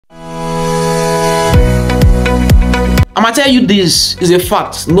I'm gonna tell you, this is a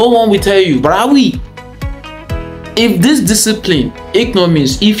fact. No one will tell you, but are we? If this discipline,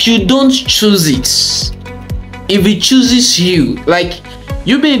 economics, if you don't choose it, if it chooses you, like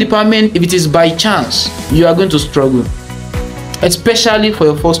you being in the department, if it is by chance, you are going to struggle, especially for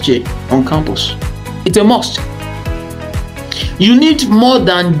your first year on campus. It's a must. You need more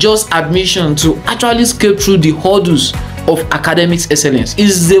than just admission to actually scale through the hurdles of academic excellence.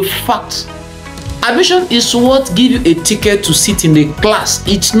 It's a fact. Admission is what gives you a ticket to sit in the class.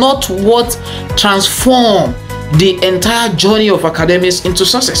 It's not what transforms the entire journey of academics into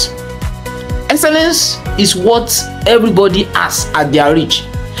success. Excellence is what everybody has at their reach.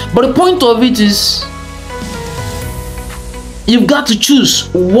 But the point of it is, you've got to choose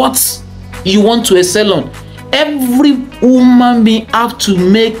what you want to excel on. Every human being have to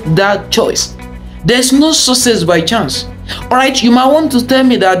make that choice. There's no success by chance. Alright, you might want to tell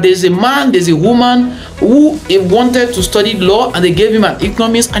me that there's a man, there's a woman who wanted to study law and they gave him an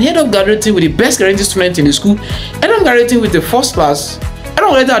economics and he ended up graduating with the best guaranteed student in the school, ended up graduating with the first class, ended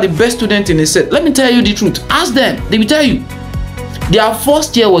up graduating the best student in the set. Let me tell you the truth. Ask them, they will tell you. Their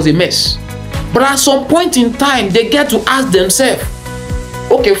first year was a mess. But at some point in time, they get to ask themselves,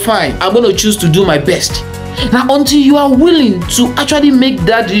 okay, fine, I'm going to choose to do my best. Now, until you are willing to actually make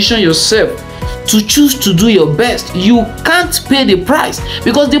that decision yourself, to choose to do your best, you can't pay the price.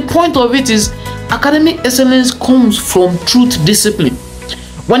 Because the point of it is, academic excellence comes from truth discipline.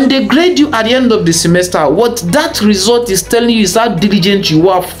 When they grade you at the end of the semester, what that result is telling you is how diligent you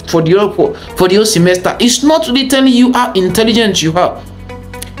are for the whole semester. It's not really telling you how intelligent you are.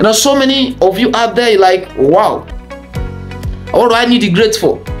 And there's so many of you out there like, wow, what do I need the grades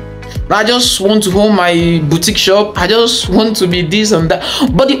for? I just want to own my boutique shop. I just want to be this and that.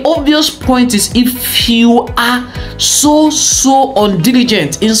 But the obvious point is, if you are so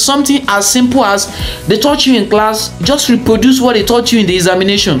undiligent in something as simple as they taught you in class, just reproduce what they taught you in the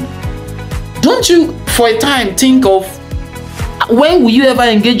examination. Don't you for a time think of when will you ever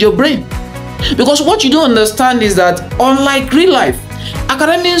engage your brain? Because what you don't understand is that unlike real life,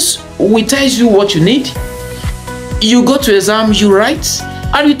 academics will tell you what you need. You go to exam, you write,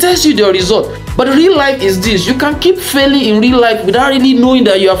 and it tells you the result. But real life is this: you can keep failing in real life without really knowing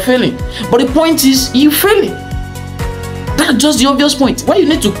that you are failing. But the point is, you failing. That's just the obvious point. Why you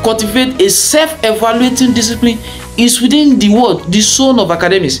need to cultivate a self-evaluating discipline is within the zone of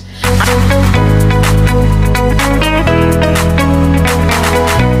academics.